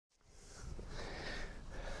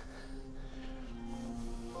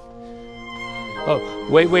Oh,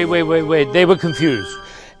 wait. They were confused.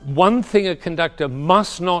 One thing a conductor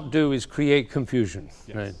must not do is create confusion.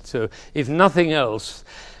 Yes. Right? So if nothing else,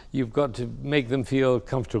 you've got to make them feel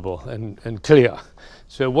comfortable and clear.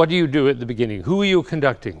 So what do you do at the beginning? Who are you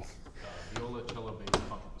conducting? Viola, cello, bass,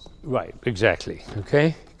 contrabass. Right, exactly.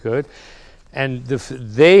 Okay, good. And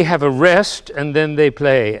they have a rest and then they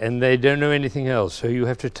play and they don't know anything else. So you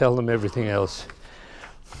have to tell them everything else.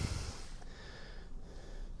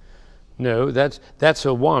 No, that's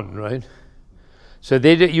a one, right? So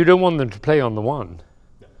you don't want them to play on the one.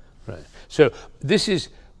 No. Right. So this is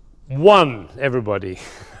one, everybody.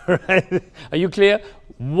 Right? Are you clear?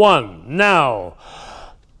 One. Now,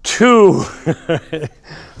 two.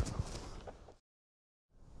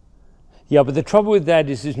 Yeah, but the trouble with that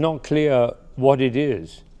is it's not clear what it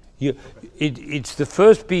is. It's the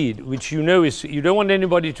first beat, which you know is, you don't want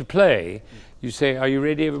anybody to play. You say, are you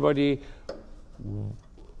ready, everybody?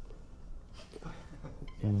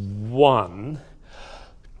 One,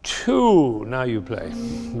 two, now you play,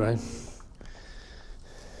 right?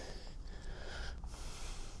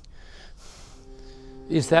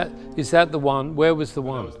 Is that the one? Where was the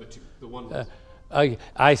one? That was the two. The one was.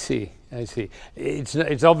 I see.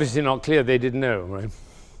 It's obviously not clear. They didn't know, right?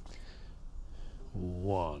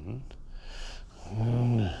 One.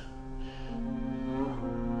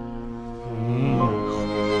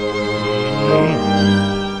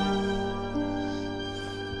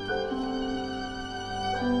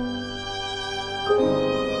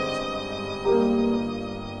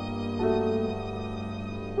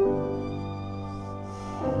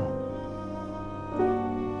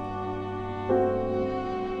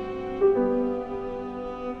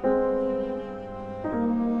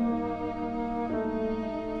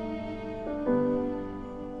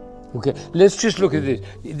 Okay, let's just look at this.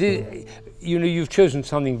 You know, you've chosen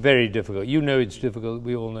something very difficult. You know it's difficult.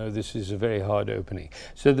 We all know this is a very hard opening.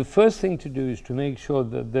 So the first thing to do is to make sure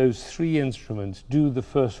that those three instruments do the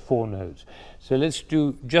first four notes. So let's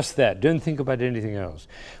do just that. Don't think about anything else.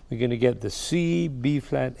 We're going to get the C, B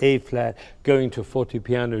flat, A flat, going to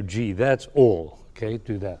fortepiano G. That's all. Okay,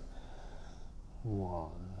 do that. One.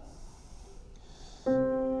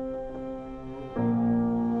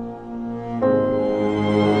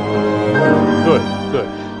 Good.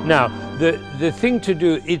 Now, the thing to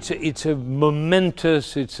do, it's a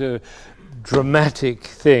momentous, it's a dramatic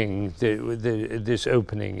thing, this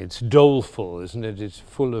opening. It's doleful, isn't it? It's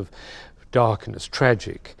full of darkness,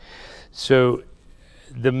 tragic. So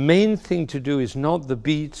the main thing to do is not the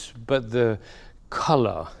beats, but the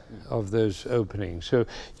color of those openings. So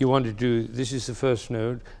you want to do, this is the first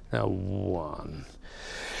note, now one.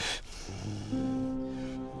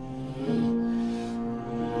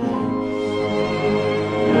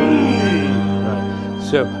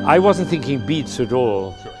 So I wasn't thinking beats at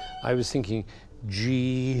all. Sure. I was thinking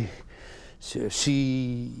G,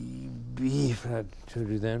 C, B flat. To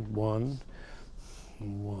do that, one.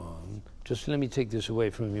 Just let me take this away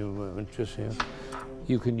from you a moment, just here.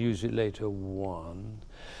 You can use it later. 1,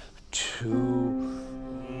 2,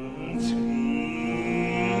 3.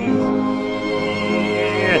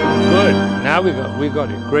 Yeah, good. Now we got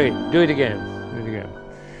it. Great. Do it again.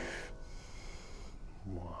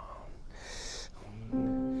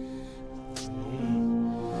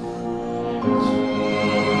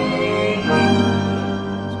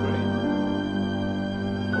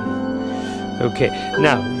 Okay,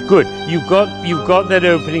 now, good. You've got that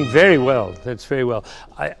opening very well. That's very well.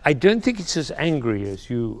 I don't think it's as angry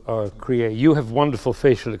as you are creating. You have wonderful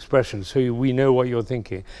facial expressions, so we know what you're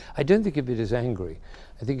thinking. I don't think of it as angry.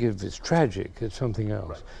 I think if it's tragic, it's something else.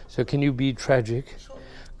 Right. So can you be tragic? Sure.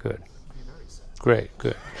 Good. Great,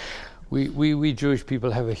 good. We Jewish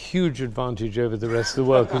people have a huge advantage over the rest of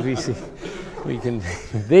the world because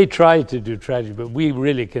they try to do tragic, but we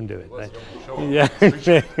really can do it. Right? Yeah,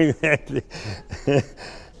 exactly.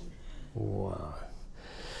 Wow.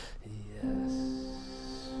 Yes.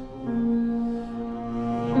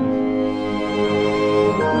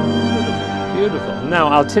 Beautiful. Now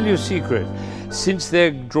I'll tell you a secret. Since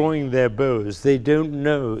they're drawing their bows, they don't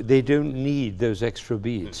need those extra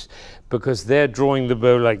beats because they're drawing the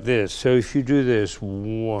bow like this. So if you do this,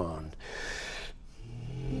 1.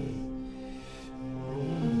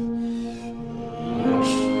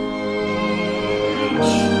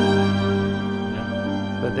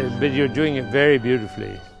 But you're doing it very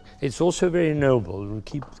beautifully. It's also very noble.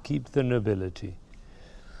 Keep the nobility.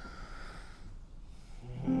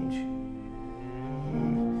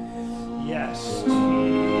 Yes.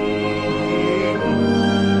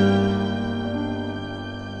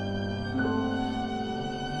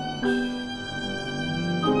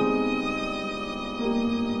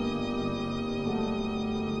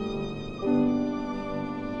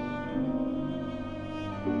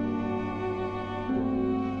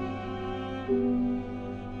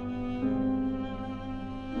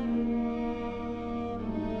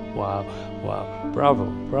 Wow, wow, bravo,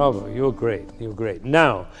 bravo, you're great, you're great.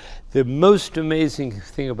 Now, the most amazing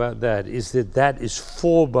thing about that is that is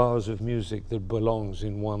 4 bars of music that belongs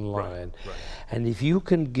in one line. Right. And if you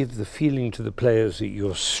can give the feeling to the players that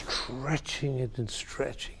you're stretching it and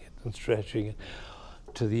stretching it and stretching it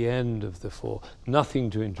to the end of the 4, nothing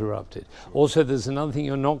to interrupt it. Also, there's another thing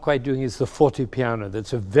you're not quite doing is the forte piano.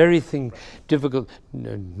 That's a very difficult.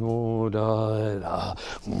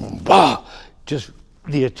 Just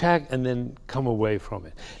the attack and then come away from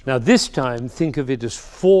it. Now this time, think of it as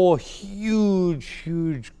 4 huge,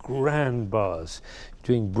 huge, grand bars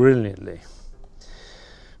doing brilliantly.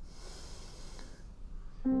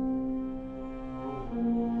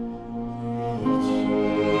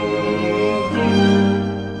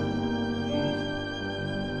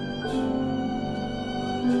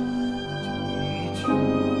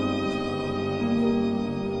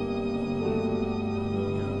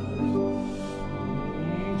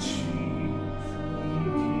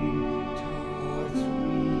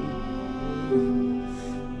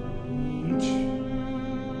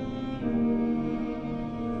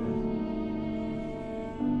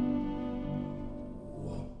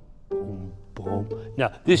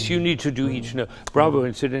 Now, this you need to do each note. Bravo,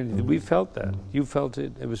 incidentally, we felt that. You felt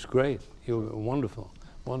it. It was great. You were wonderful,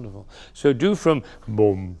 wonderful. So do from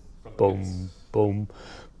boom, boom, boom,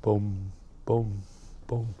 boom, boom,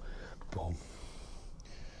 boom, boom.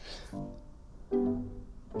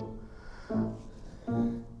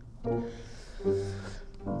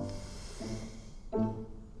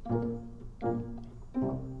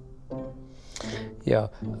 Yeah,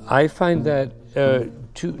 I find that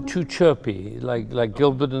too chirpy, like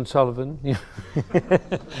Gilbert and Sullivan.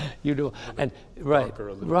 You know, and right.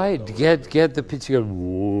 Get the pitch going.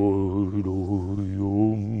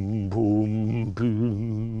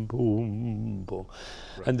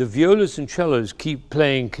 And the violas and cellos keep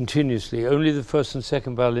playing continuously. Only the first and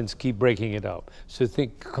second violins keep breaking it up. So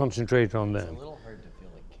concentrate on them. It's a little hard to feel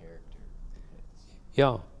like character.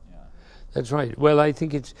 Yeah. That's right. Well, I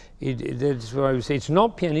think that's what I would say. It's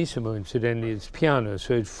not pianissimo, incidentally. It's piano,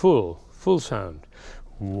 so it's full sound.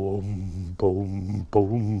 Boom, boom,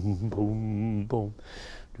 boom, boom, boom.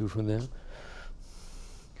 Do from there.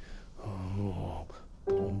 Oh,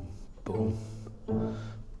 boom, boom,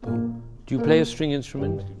 boom. Do you play a string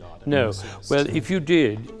instrument? No. Well, if you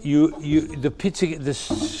did, the pitching, the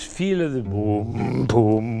feel of the boom,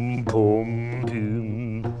 boom, boom,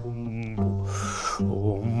 boom,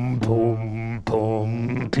 boom, boom,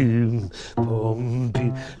 boom, boom, boom,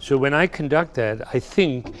 boom. So when I conduct that, I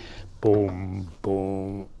think boom,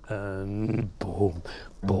 boom, and boom,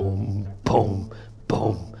 boom, boom,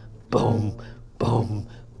 boom, boom, boom,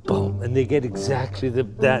 boom, and they get exactly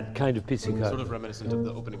that kind of pizzicato. Sort of reminiscent of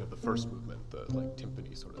the opening of the first movement, the like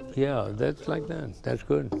timpani sort of thing. Yeah, that's like that. That's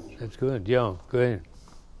good. That's good. Yeah, go ahead.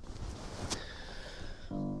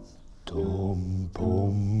 Boom,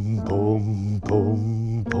 boom, boom,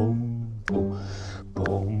 boom, boom, boom,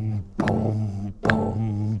 boom, boom,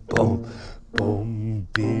 boom, boom, boom,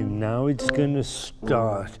 bim. Now it's gonna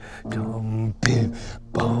start. Boom, bim,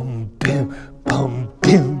 boom, bim, boom,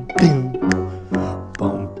 bim, bim,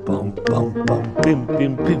 boom, boom, boom, boom, bim,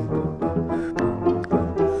 bim, bim.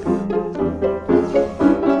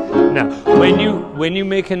 Now, when you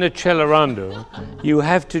make an accelerando, you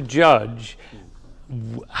have to judge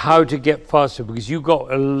how to get faster, because you got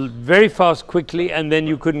very fast quickly and then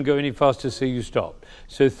you couldn't go any faster, so you stopped.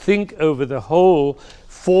 So think over the whole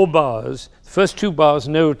 4 bars, first 2 bars,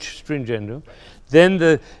 no stringendo,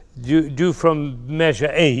 then do from measure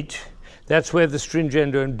 8, that's where the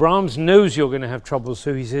stringendo, and Brahms knows you're going to have trouble,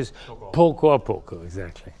 so he says poco a poco,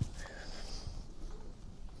 exactly.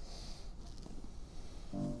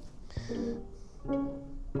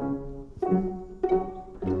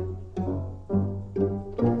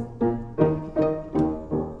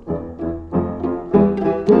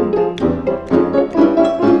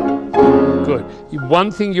 Good.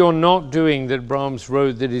 One thing you're not doing that Brahms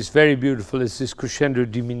wrote that is very beautiful is this crescendo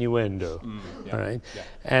diminuendo, all right? Yeah.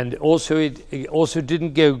 And also it also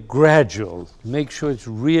didn't go gradual. Make sure it's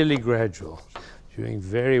really gradual. You're doing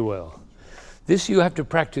very well. This you have to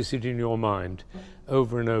practice it in your mind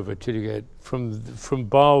over and over till you get from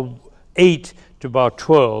bar 8 to bar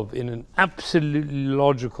 12 in an absolutely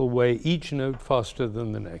logical way, each note faster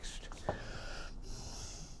than the next.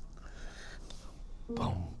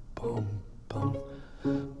 Boom, boom, boom,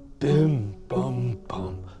 bim, bum,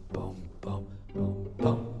 bum, bum, bum, bum,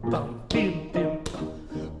 bum, bum, bim, bim, bum,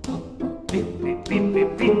 bum, bim, bim, bim,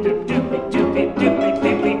 bim, bim, bim, bim, bim, bim,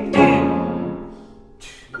 bim, bim, bim.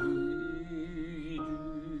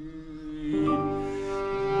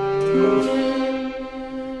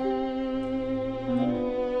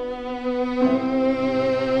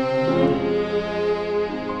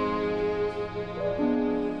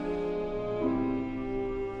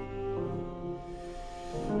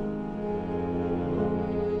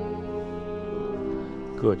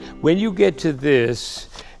 Good. When you get to this,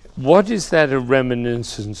 what is that a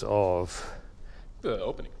reminiscence of? The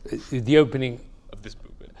opening The opening. of this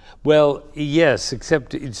movement. Well, yes,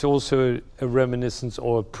 except it's also a reminiscence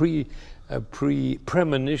or a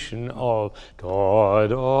premonition of da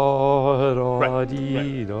da da Right,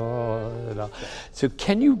 dee da da. So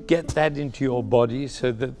can you get that into your body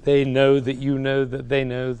so that they know that you know that they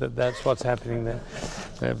know that that's what's happening there?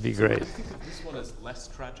 That'd be great. I think this one is less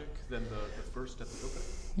tragic than the first at the opening.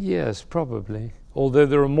 Yes, probably. Although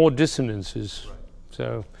there are more dissonances, Right.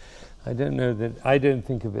 so I don't know that. I don't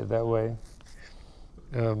think of it that way.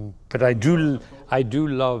 But I do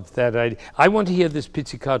love that idea. I want to hear this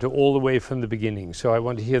pizzicato all the way from the beginning. So I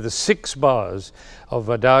want to hear the 6 bars of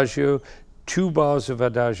adagio, 2 bars of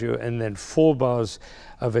adagio, and then 4 bars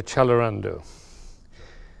of accelerando.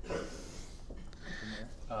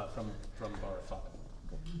 From bar 5.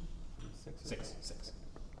 6.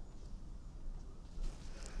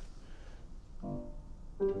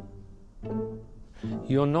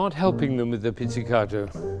 You're not helping them with the pizzicato.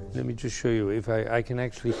 Let me just show you. If I can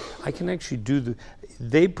actually do the.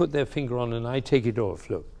 They put their finger on and I take it off.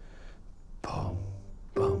 Look, bum,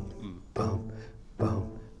 bum, bum,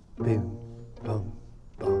 bum, bim, bum,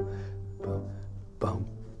 bum, bum, bum,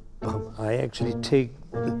 bum. I actually take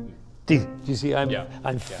the. You see,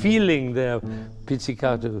 I'm feeling their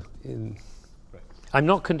pizzicato in. Right. I'm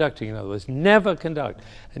not conducting, in other words. Never conduct,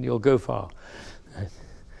 and you'll go far.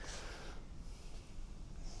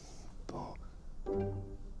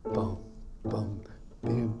 Bum, bum,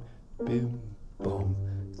 bim, bim, bum.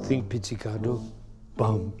 Think pizzicato.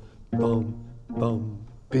 Bum, bum, bum,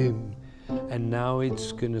 bim. And now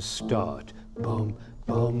it's gonna start. Bum,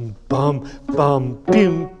 bum, bum, bum,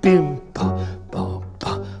 bim, bim, bum, bum,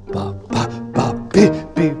 bum, bum, bum, bum,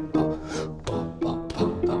 bim, bim, bum, bum, bum,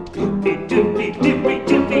 bum, bum, bim, bim, bim, bim, bim,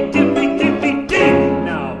 bim, bim, bim, bim, bim, bim.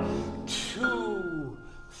 Now, 2,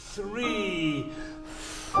 3,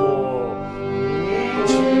 4.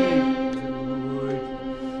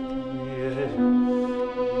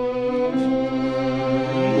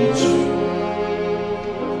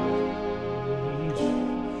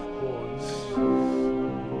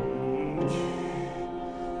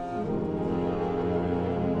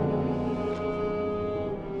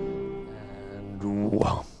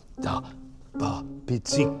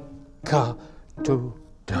 Pizzicato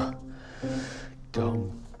da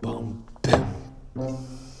dum bum bim.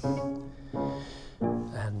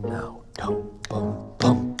 And now dum bum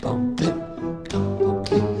bum bum bim.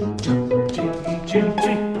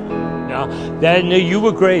 Now then, no, you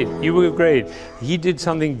were great. You were great. He did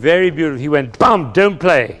something very beautiful. He went bum, don't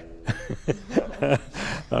play.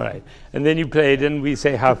 All right, and then you played, and we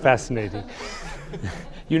say how fascinating.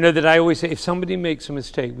 You know that I always say, if somebody makes a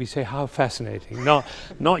mistake, we say, how fascinating. Not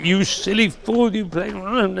you silly fool, you play.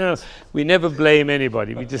 No, we never blame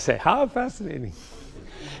anybody. We just say, how fascinating.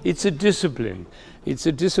 It's a discipline. It's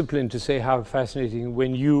a discipline to say how fascinating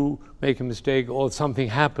when you make a mistake or something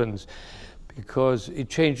happens, because it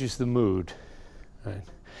changes the mood. Right?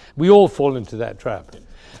 We all fall into that trap,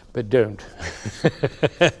 but don't.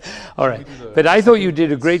 All right. But I thought you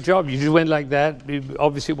did a great job. You just went like that.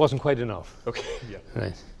 Obviously, it wasn't quite enough. Okay. Yeah.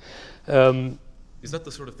 Right. Is that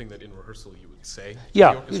the sort of thing that in rehearsal you would say?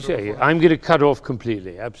 Yeah, you say, I'm going to cut off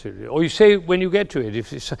completely, absolutely. Or you say when you get to it.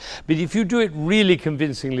 But if you do it really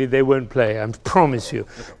convincingly, they won't play, I promise you.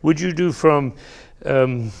 Okay. Would you do from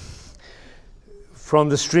the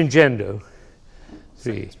stringendo?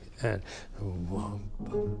 3 and 1.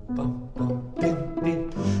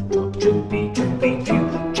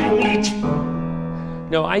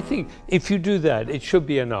 No, I think if you do that, it should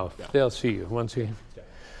be enough. Yeah. They'll see you once you. Yeah.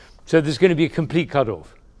 So there's going to be a complete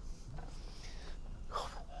cutoff.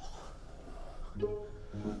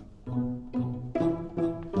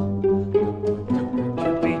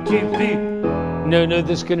 No,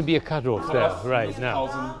 there's going to be a cutoff there. Right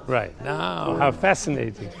now. Right now. How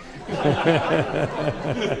fascinating.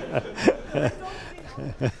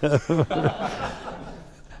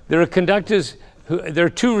 There are conductors. There are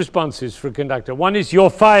 2 responses for a conductor. One is you're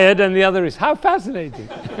fired, and the other is how fascinating.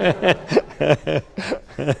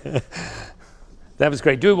 That was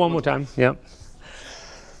great. Do it one more time. Yeah.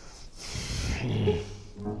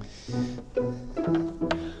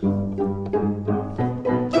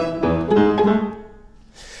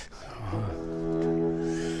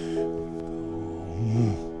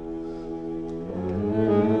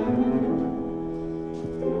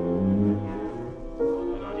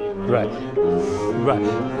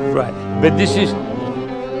 Right. But this is,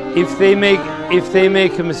 if they make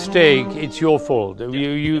a mistake, it's your fault.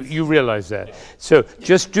 You realize that. So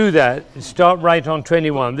just do that. Start right on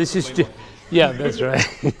 21. This is Yeah, that's right.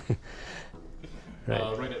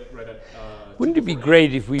 Right. Right at. Wouldn't it be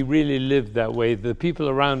great if we really lived that way? The people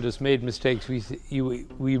around us made mistakes.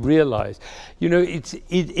 We realize, you know,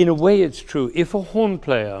 in a way it's true. If a horn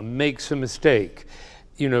player makes a mistake,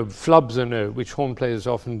 you know, flubs a note, which horn players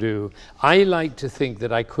often do, I like to think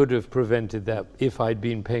that I could have prevented that if I'd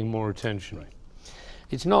been paying more attention. Right.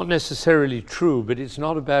 It's not necessarily true, but it's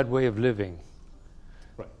not a bad way of living.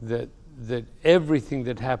 Right. That everything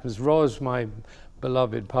that happens, Roz, my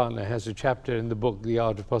beloved partner, has a chapter in the book, The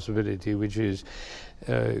Art of Possibility, which is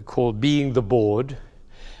called Being the Board.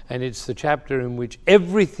 And it's the chapter in which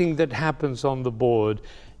everything that happens on the board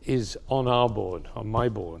is on our board, on my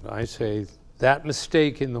board. I say, that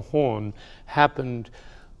mistake in the horn happened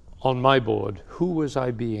on my board. Who was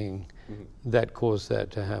I being that caused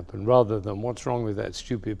that to happen? Rather than, what's wrong with that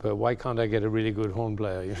stupid player? Why can't I get a really good horn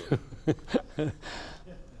player? You know?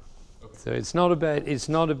 So it's not a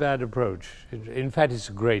bad approach. In fact, it's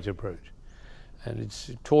a great approach, and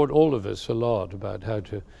it's taught all of us a lot about how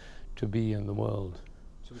to be in the world.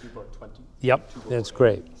 So we do about 20. Yep, that's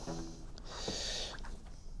great.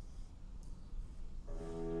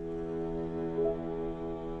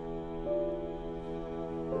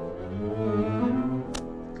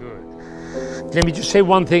 Good. Let me just say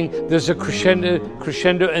one thing. There's a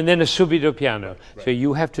crescendo, and then a subito piano. Right. So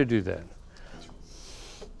you have to do that.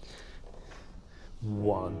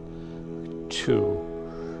 1,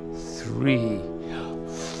 2, 3,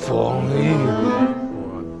 4. 1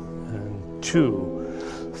 and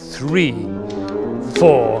 2, 3,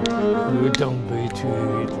 4. Don't be too.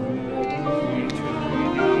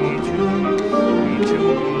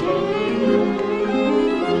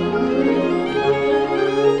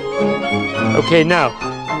 Okay, now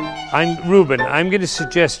Reuben. I'm going to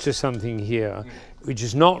suggest to something here, which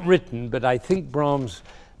is not written, but I think Brahms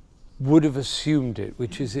would have assumed it,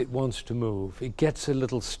 which is it wants to move. It gets a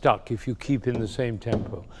little stuck if you keep in the same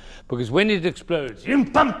tempo. Because when it explodes,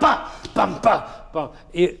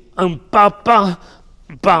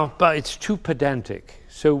 it's too pedantic.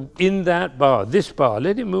 So in that bar, this bar,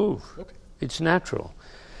 let it move. Okay. It's natural.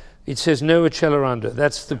 It says no accelerando.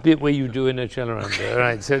 That's the bit where you do an accelerando. All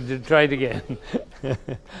right, so try it again. 2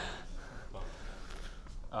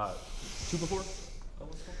 before?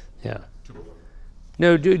 Yeah. 2 before.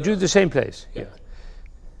 No, do the same place. Yeah.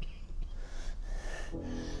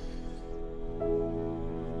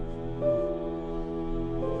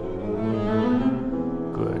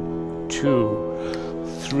 Good.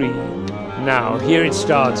 2, 3. Now here it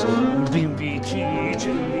starts.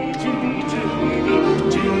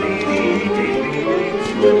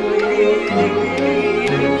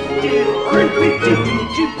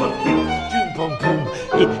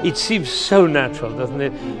 It seems so natural, doesn't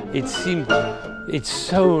it? It's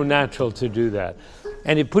so natural to do that,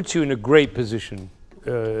 and it puts you in a great position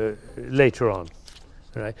later on.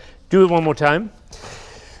 All right, do it one more time.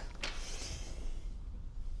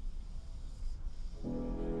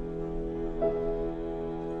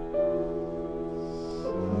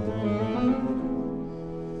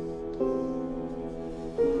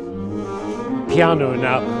 Piano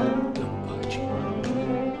now.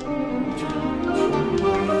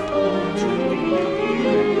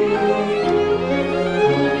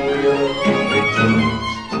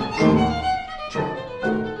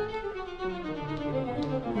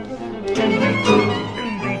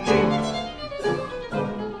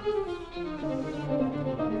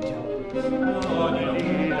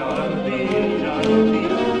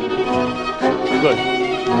 Good.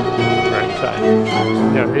 Right,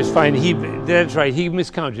 fine. No, it's fine. That's right. He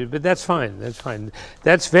miscounted, but that's fine. That's fine.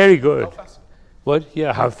 That's very good. How fascinating. What?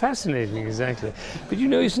 Yeah, how fascinating, exactly. But you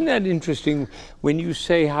know, isn't that interesting when you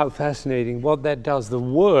say how fascinating, what that does, the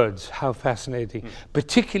words, how fascinating,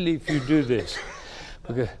 particularly if you do this.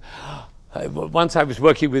 Because once I was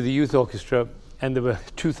working with a youth orchestra, and there were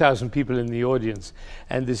 2,000 people in the audience,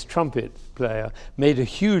 and this trumpet player made a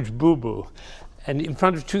huge boo-boo, and in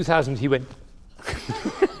front of 2,000 he went,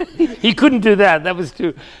 he couldn't do that, that was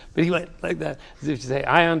too, but he went like that, as if to say,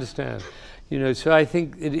 I understand. You know, so I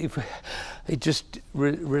think if it just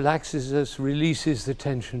relaxes us, releases the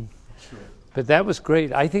tension. Sure. But that was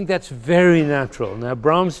great. I think that's very natural. Now,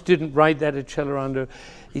 Brahms didn't write that at Celerando.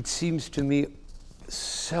 It seems to me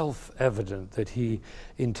self-evident that he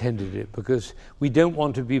intended it, because we don't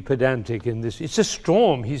want to be pedantic in this. It's a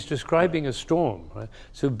storm. He's describing a storm. Right?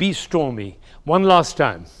 So be stormy. One last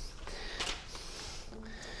time.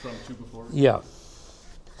 From 2 before? Yeah.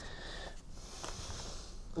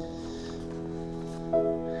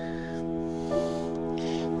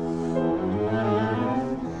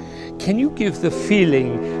 can you give the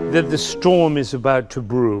feeling that the storm is about to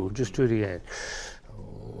brew? Just do it again.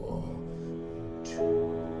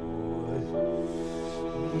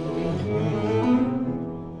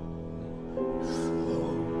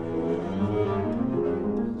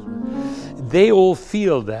 They all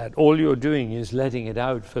feel that. All you're doing is letting it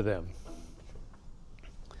out for them.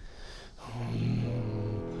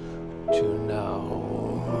 To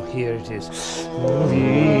now, here it is.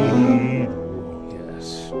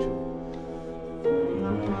 Yes.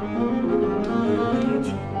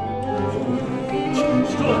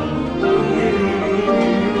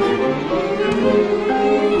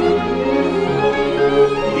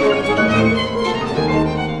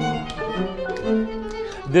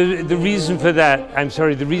 The reason for that, I'm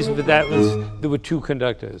sorry, the reason for that was there were two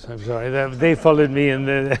conductors. I'm sorry, they followed me,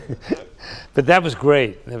 but that was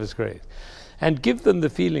great. That was great. And give them the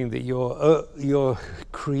feeling that you're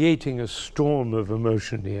creating a storm of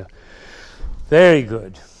emotion here. Very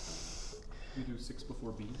good. We do 6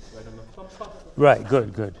 before B, right on the top. Right,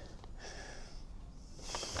 good, good.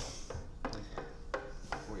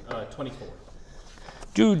 24.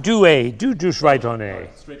 Do A, do just right on A.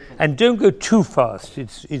 And don't go too fast,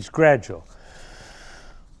 it's gradual.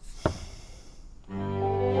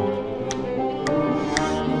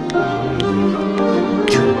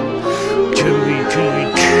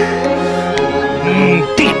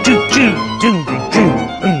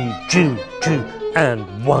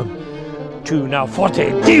 And 1, 2, now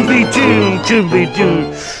forte.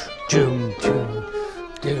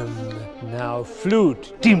 Now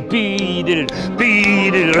flute.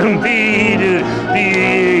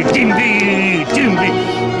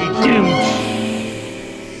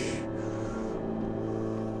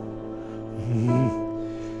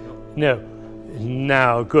 No.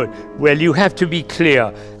 Now, good. Well, you have to be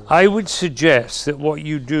clear. I would suggest that what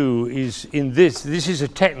you do is in this is a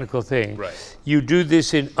technical thing. Right. You do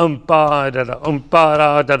this in umpa, da da,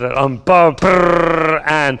 umpa, da da, umpa, prrr,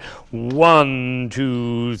 and 1,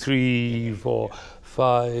 2, 3, 4,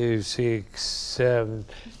 5, 6, 7,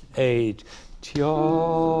 8.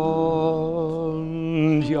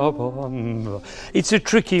 It's a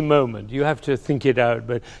tricky moment. You have to think it out,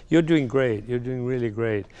 but you're doing great. You're doing really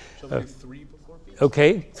great. Shall we do 3 before B?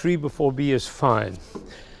 Okay, 3 before B is fine.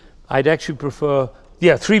 I'd actually prefer,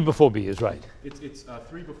 3 before B is right. It's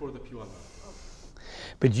 3 before the Puan.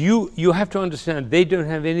 But you have to understand, they don't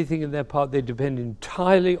have anything in their part. They depend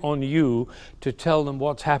entirely on you to tell them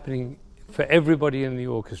what's happening for everybody in the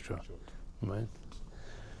orchestra. Sure. Right?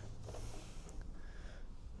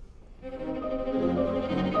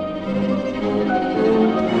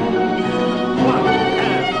 One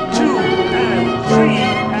and 2 and 3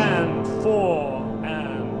 and 4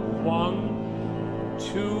 and 1,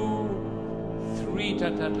 2, 3 ta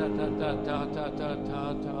ta ta ta ta ta ta ta ta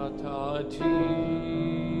ta ta ti.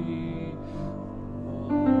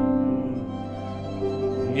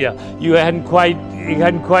 Yeah, you hadn't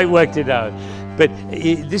quite worked it out, but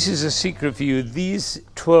this is a secret for you. These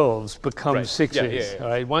 12s become 6s. Yeah. All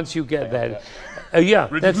right, once you get that. Oh yeah,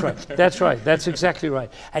 that's right. That's right. That's exactly right.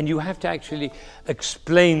 And you have to actually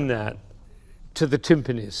explain that to the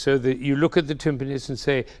timpanist, so that you look at the timpanist and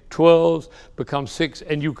say 12s become 6,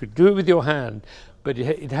 and you could do it with your hand, but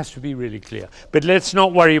it has to be really clear. But let's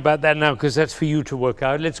not worry about that now, because that's for you to work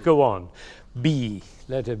out. Let's go on. B,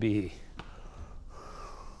 letter B.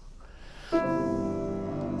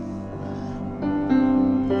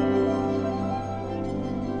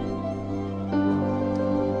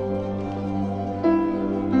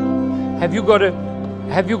 Have you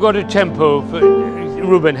got a tempo for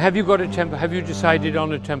Reuben? Have you got a tempo? Have you decided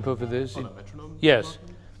on a tempo for this? On a metronome? Yes.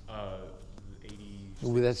 80.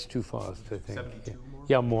 Well, that's too fast, I think. 72 more?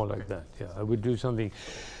 Yeah, more like that. Yeah, I would do something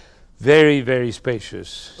very, very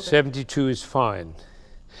spacious. Okay. 72 is fine.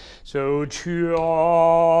 So,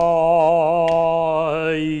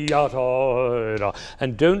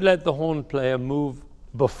 and don't let the horn player move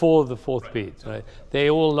before the 4th beat. Right? They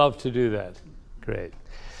all love to do that. Great.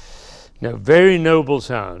 Now, very noble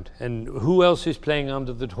sound. And who else is playing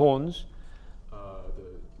under the horns? The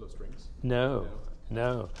low strings? No.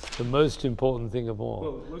 The most important thing of all.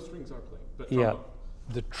 Well, low strings are playing, but yeah,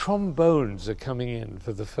 the trombones are coming in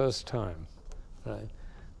for the first time, right?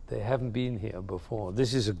 They haven't been here before.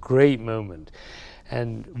 This is a great moment.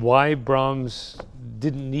 And why Brahms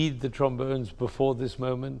didn't need the trombones before this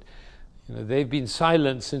moment, they've been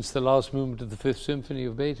silent since the last movement of the 5th Symphony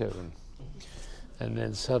of Beethoven. And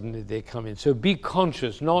then suddenly they come in. So be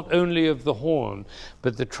conscious not only of the horn,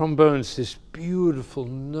 but the trombones, this beautiful,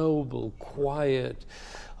 noble, quiet,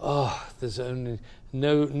 there's only,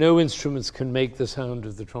 no instruments can make the sound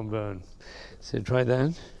of the trombone. So try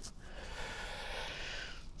that.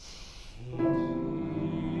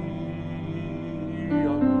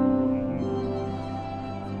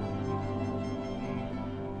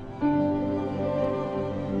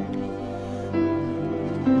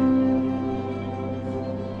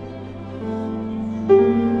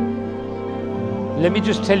 Let me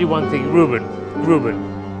just tell you one thing, Reuben.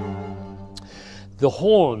 The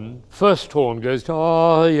horn, first horn goes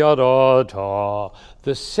ta ya da ta.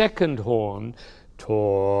 The second horn,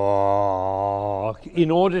 ta.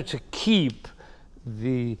 In order to keep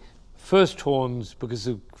the first horns, because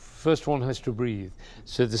the first horn has to breathe.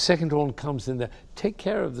 So the second horn comes in there. Take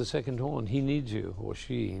care of the second horn. He needs you, or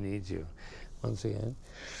she needs you. Once again.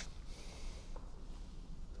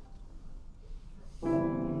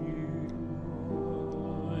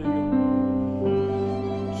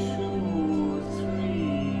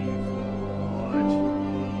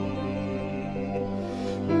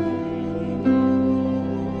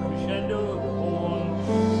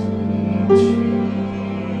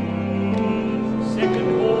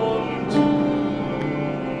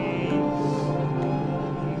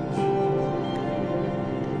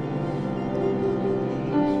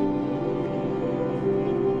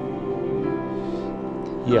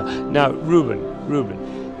 Yeah. Now, Reuben,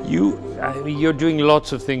 you're doing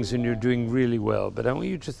lots of things and you're doing really well, but I want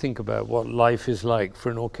you to think about what life is like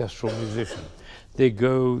for an orchestral musician. They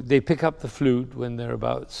pick up the flute when they're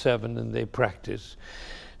about 7 and they practice,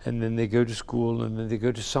 and then they go to school, and then they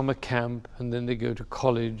go to summer camp, and then they go to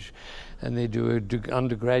college, and they do an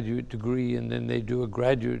undergraduate degree, and then they do a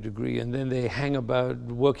graduate degree, and then they hang about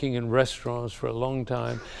working in restaurants for a long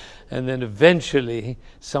time. And then eventually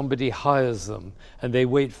somebody hires them and they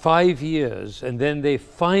wait 5 years and then they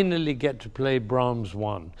finally get to play Brahms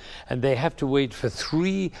 1. And they have to wait for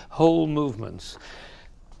 3 whole movements.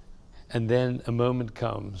 And then a moment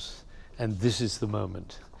comes and this is the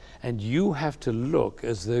moment. And you have to look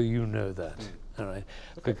as though you know that. All right?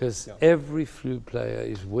 Okay. Because every flute player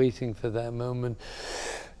is waiting for that moment.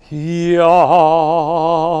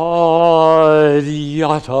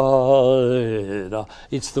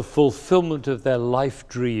 It's the fulfillment of their life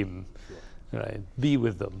dream. Right? Be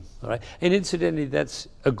with them. All right? And incidentally, that's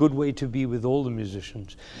a good way to be with all the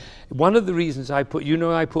musicians. One of the reasons I put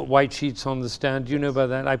white sheets on the stand. Do you know about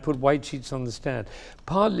that? I put white sheets on the stand.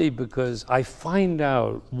 Partly because I find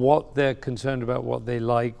out what they're concerned about, what they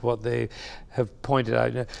like, what they have pointed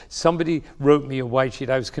out. You know, somebody wrote me a white sheet.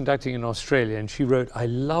 I was conducting in Australia, and she wrote, "I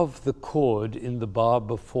love the chord in the bar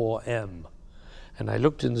before M." And I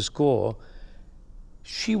looked in the score.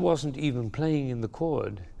 She wasn't even playing in the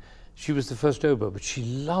chord. She was the first oboe, but she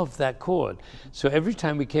loved that chord. So every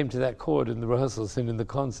time we came to that chord in the rehearsals and in the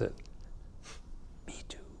concert, me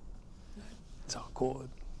too. It's our chord.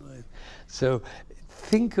 Right? So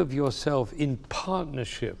think of yourself in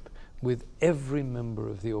partnership with every member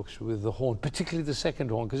of the orchestra, with the horn, particularly the second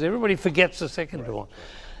horn, because everybody forgets the second horn.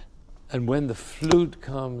 And when the flute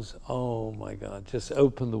comes, oh my God, just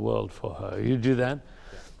open the world for her. You do that?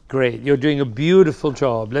 Yeah. Great. You're doing a beautiful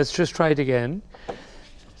job. Let's just try it again.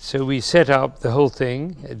 So we set up the whole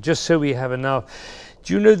thing, just so we have enough.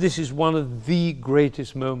 Do you know this is one of the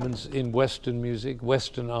greatest moments in Western music,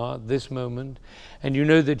 Western art, this moment? And you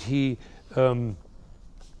know that he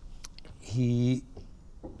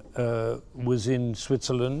was in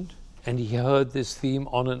Switzerland and he heard this theme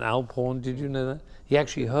on an Alp horn. Did you know that? He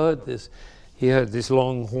actually heard this. He heard this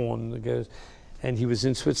long horn that goes, and he was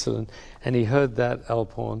in Switzerland and he heard that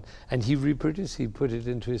Alp horn and he reproduced, he put it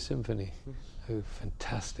into his symphony. Oh,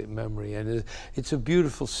 fantastic memory. And it's a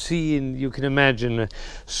beautiful scene. You can imagine a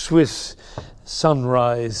Swiss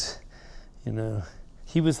sunrise, you know.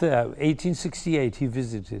 He was there, 1868 he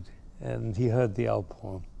visited and he heard the Alp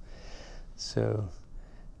horn. So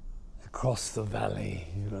across the valley,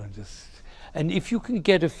 you know, just, and if you can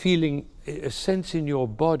get a feeling, a sense in your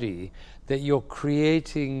body that you're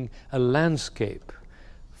creating a landscape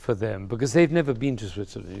for them, because they've never been to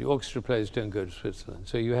Switzerland. The orchestra players don't go to Switzerland.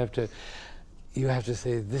 So you have to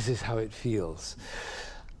say, this is how it feels.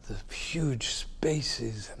 The huge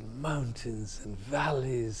spaces and mountains and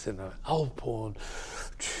valleys and an Alp horn.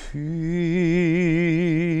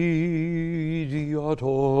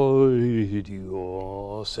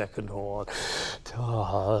 Second horn.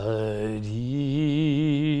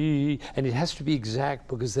 And it has to be exact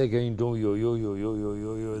because they're going do, yo, yo, yo, yo, yo,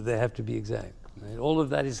 yo, yo. They have to be exact. Right? All of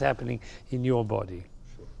that is happening in your body.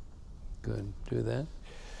 Sure. Good. Do that.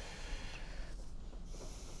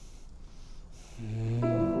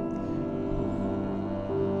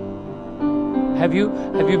 Have you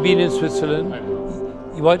been in Switzerland?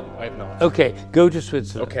 What? I have not. Okay, go to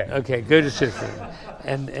Switzerland. Okay, go to Switzerland,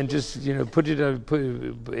 and just, you know, put it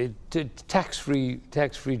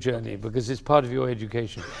tax-free journey, because it's part of your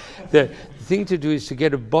education. The thing to do is to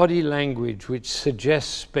get a body language which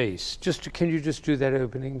suggests space. Can you just do that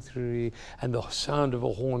opening 3 and the sound of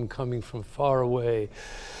a horn coming from far away.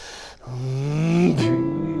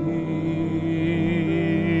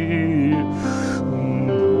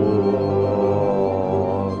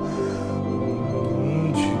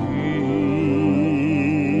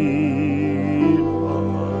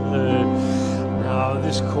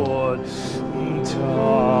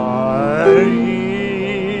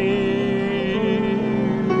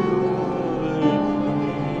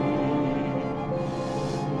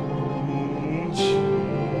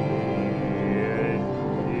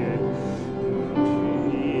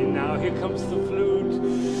 Now here comes the flute.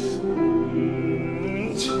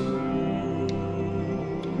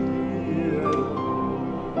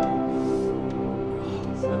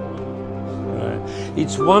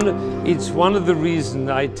 It's one of the reasons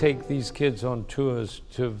I take these kids on tours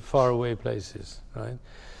to faraway places, right?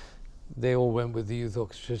 They all went with the youth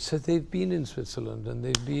orchestra, so they've been in Switzerland and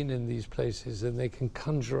they've been in these places and they can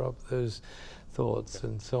conjure up those thoughts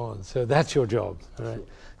and so on. So that's your job, right? Sure.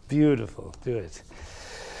 Beautiful, do it.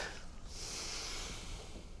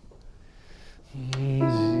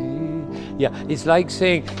 Yeah, it's like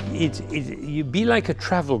saying, you be like a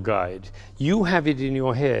travel guide. You have it in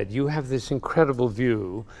your head, you have this incredible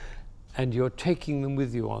view, and you're taking them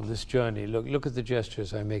with you on this journey. Look at the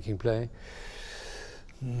gestures I'm making play.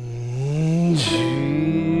 I'm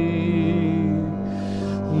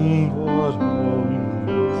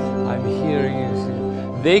hearing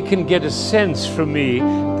it. They can get a sense from me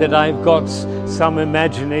that I've got some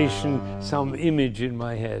imagination, some image in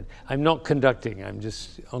my head. I'm not conducting, I'm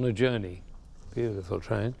just on a journey. Beautiful,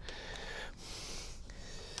 try it.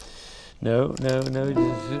 No.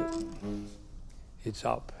 It's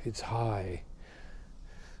up, it's high.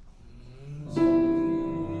 Look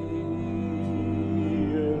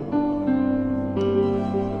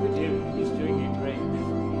at him, he's doing it great.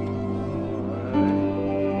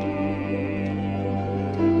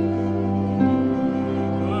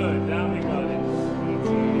 Good, now we got it.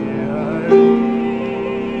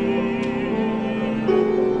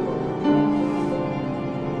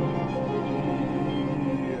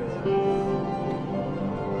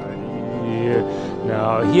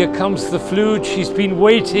 Now, here comes the flute. She's been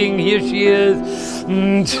waiting. Here she is.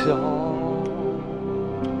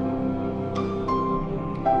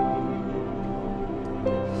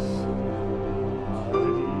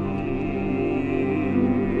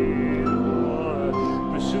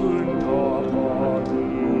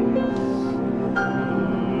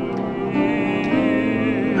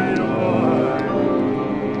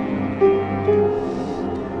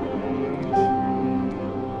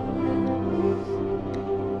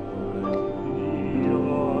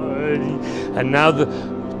 And now the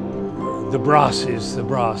brasses.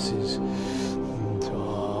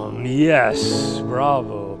 Yes,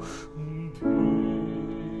 bravo.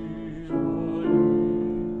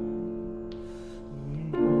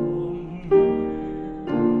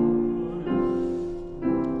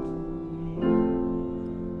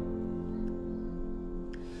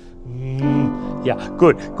 Yeah,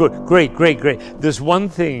 good, great. There's one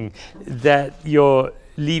thing that you're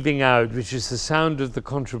leaving out, which is the sound of the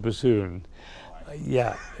contrabassoon.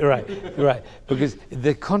 Yeah, right. Because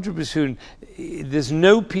the contrabassoon, there's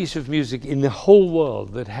no piece of music in the whole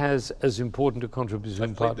world that has as important a contrabassoon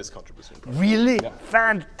part. I've played this contrabassoon part. Really? Yeah.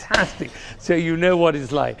 Fantastic. So you know what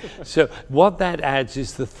it's like. So what that adds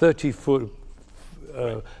is the 30-foot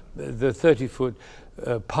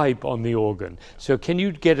pipe on the organ. So can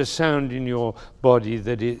you get a sound in your body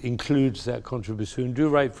that it includes that contrabassoon? Do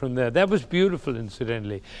right from there. That was beautiful,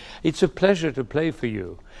 incidentally. It's a pleasure to play for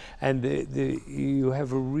you. And you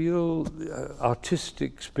have a real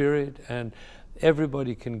artistic spirit, and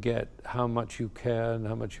everybody can get how much you care and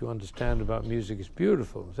how much you understand about music. It's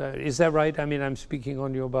beautiful. Is that right? I mean, I'm speaking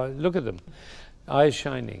on your body. Look at them. Eyes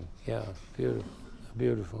shining. Yeah,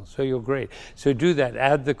 beautiful. So you're great. So do that.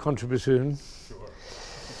 Add the contrabassoon. Sure.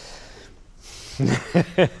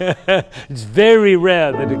 It's very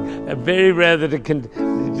rare that it's very rare that a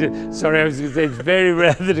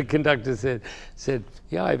conductor said,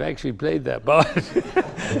 yeah, I've actually played that part.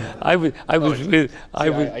 I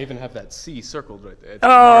even have that C circled right there. It's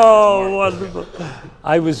oh, wonderful!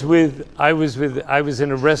 I was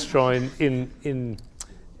in a restaurant in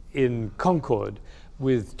Concord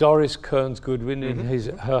with Doris Kearns Goodwin and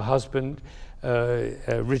her husband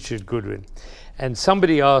Richard Goodwin, and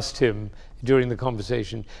somebody asked him during the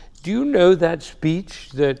conversation, do you know that speech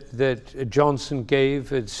that Johnson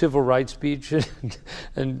gave, a civil rights speech?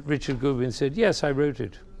 And Richard Goodwin said, yes, I wrote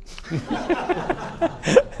it.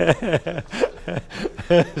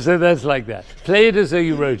 So that's like that. Play it as though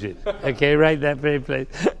you wrote it. Okay, right, that very place.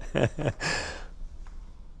 You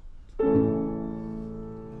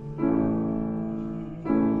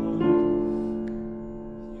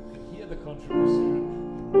can hear the controversy.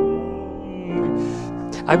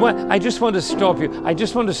 I just want to stop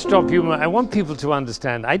you. I want people to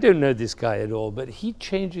understand. I don't know this guy at all, but he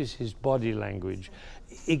changes his body language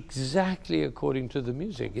exactly according to the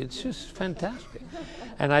music. It's just fantastic.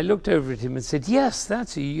 And I looked over at him and said, yes,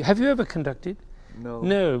 that's it. Have you ever conducted? No.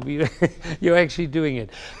 No, you're actually doing it.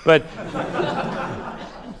 But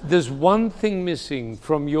there's one thing missing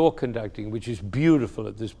from your conducting, which is beautiful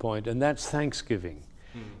at this point, and that's Thanksgiving.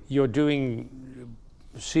 You're doing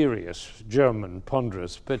serious, German,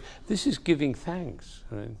 ponderous, but this is giving thanks.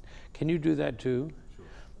 Right? Can you do that too? Sure.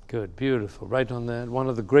 Good, beautiful. Right on that. One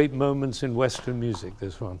of the great moments in Western music,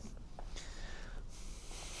 this one.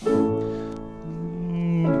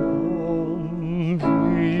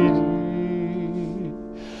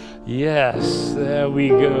 Yes, there we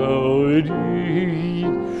go.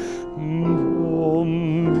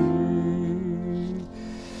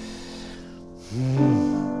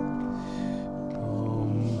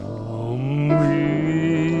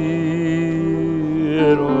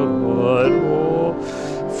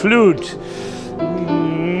 Flute.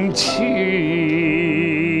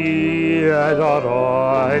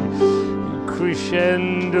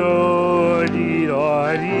 Crescendo.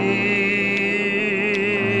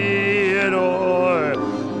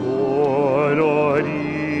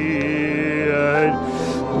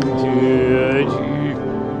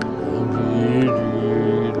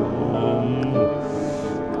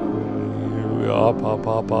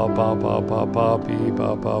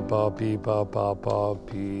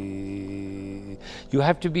 You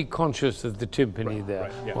have to be conscious of the timpani there.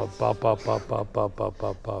 Right,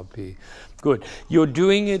 Good. You're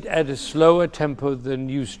doing it at a slower tempo than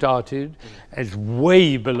you started. It's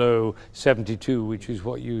way below 72, which is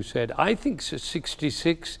what you said. I think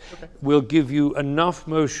 66 will give you enough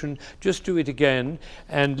motion. Just do it again,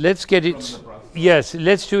 and let's get it. Yes,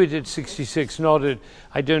 let's do it at 66, not at.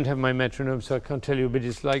 I don't have my metronome, so I can't tell you, but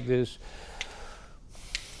it's like this.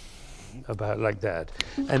 About like that.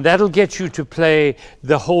 And that'll get you to play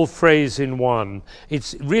the whole phrase in one.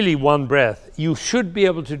 It's really one breath. You should be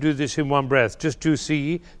able to do this in one breath. Just do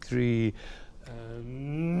C, 3,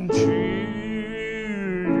 and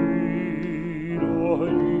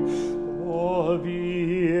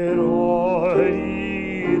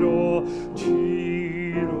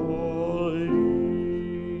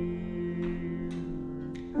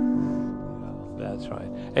that's right.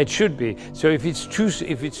 It should be. So if it's too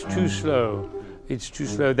slow,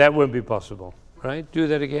 that won't be possible, right? Do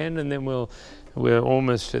that again, and then we're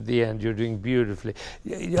almost at the end. You're doing beautifully.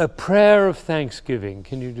 A prayer of thanksgiving.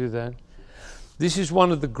 Can you do that? This is one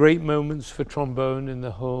of the great moments for trombone in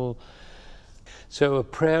the whole. So a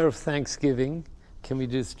prayer of thanksgiving. Can we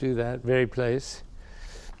just do that? Very place.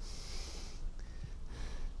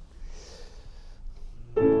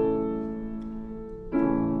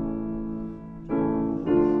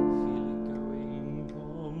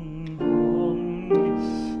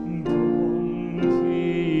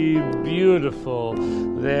 Beautiful.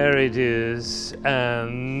 There it is.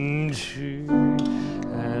 And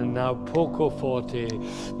now poco forte.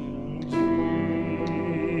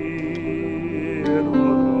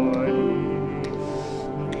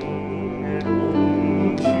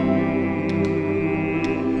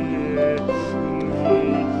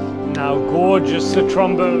 Now gorgeous the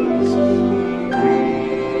trombones.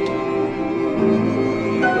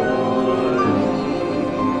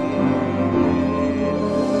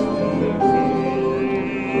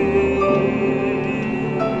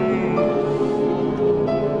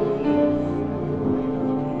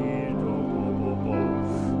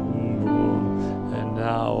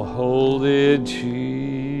 Hold it,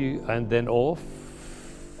 and then off.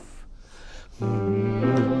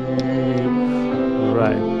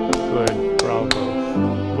 Right, good,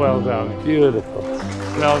 bravo. Well done, beautiful.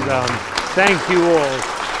 Well done. Thank you all.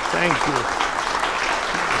 Thank you.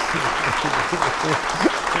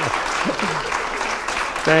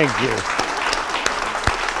 Thank you.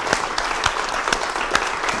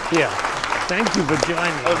 Yeah, thank you for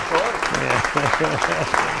joining. Of course.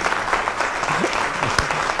 Yeah.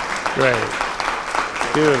 Great.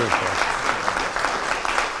 Beautiful.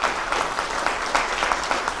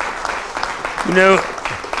 You know,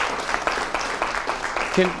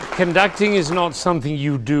 conducting is not something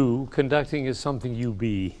you do. Conducting is something you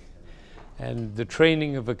be. And the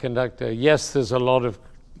training of a conductor, yes, there's a lot of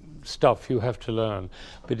stuff you have to learn,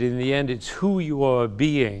 but in the end, it's who you are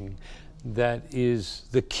being that is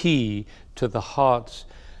the key to the hearts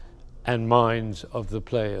and minds of the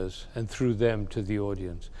players, and through them to the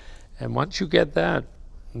audience. And once you get that,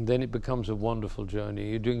 then it becomes a wonderful journey.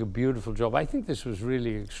 You're doing a beautiful job. I think this was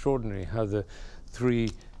really extraordinary how the three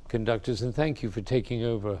conductors, and thank you for taking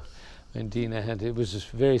over when Dina had it. Was just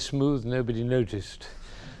very smooth, nobody noticed.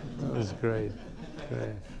 It was great,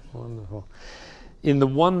 great, wonderful. in the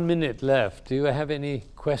 1 minute left, do you have any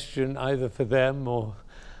question either for them or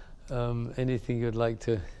anything you'd like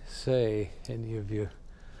to say? Any of you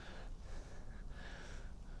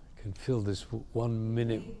can fill this 1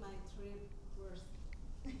 minute. Made my trip worse.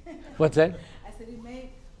 What's that? I said it made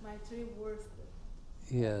my trip worse.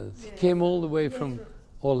 Yes. Yes. Came all the way Yes, from sir.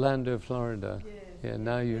 Orlando, Florida. Yes. Yeah,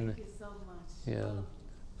 now you know. Thank you so much. Yeah. Oh.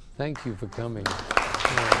 Thank you for coming.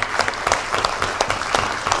 Yeah.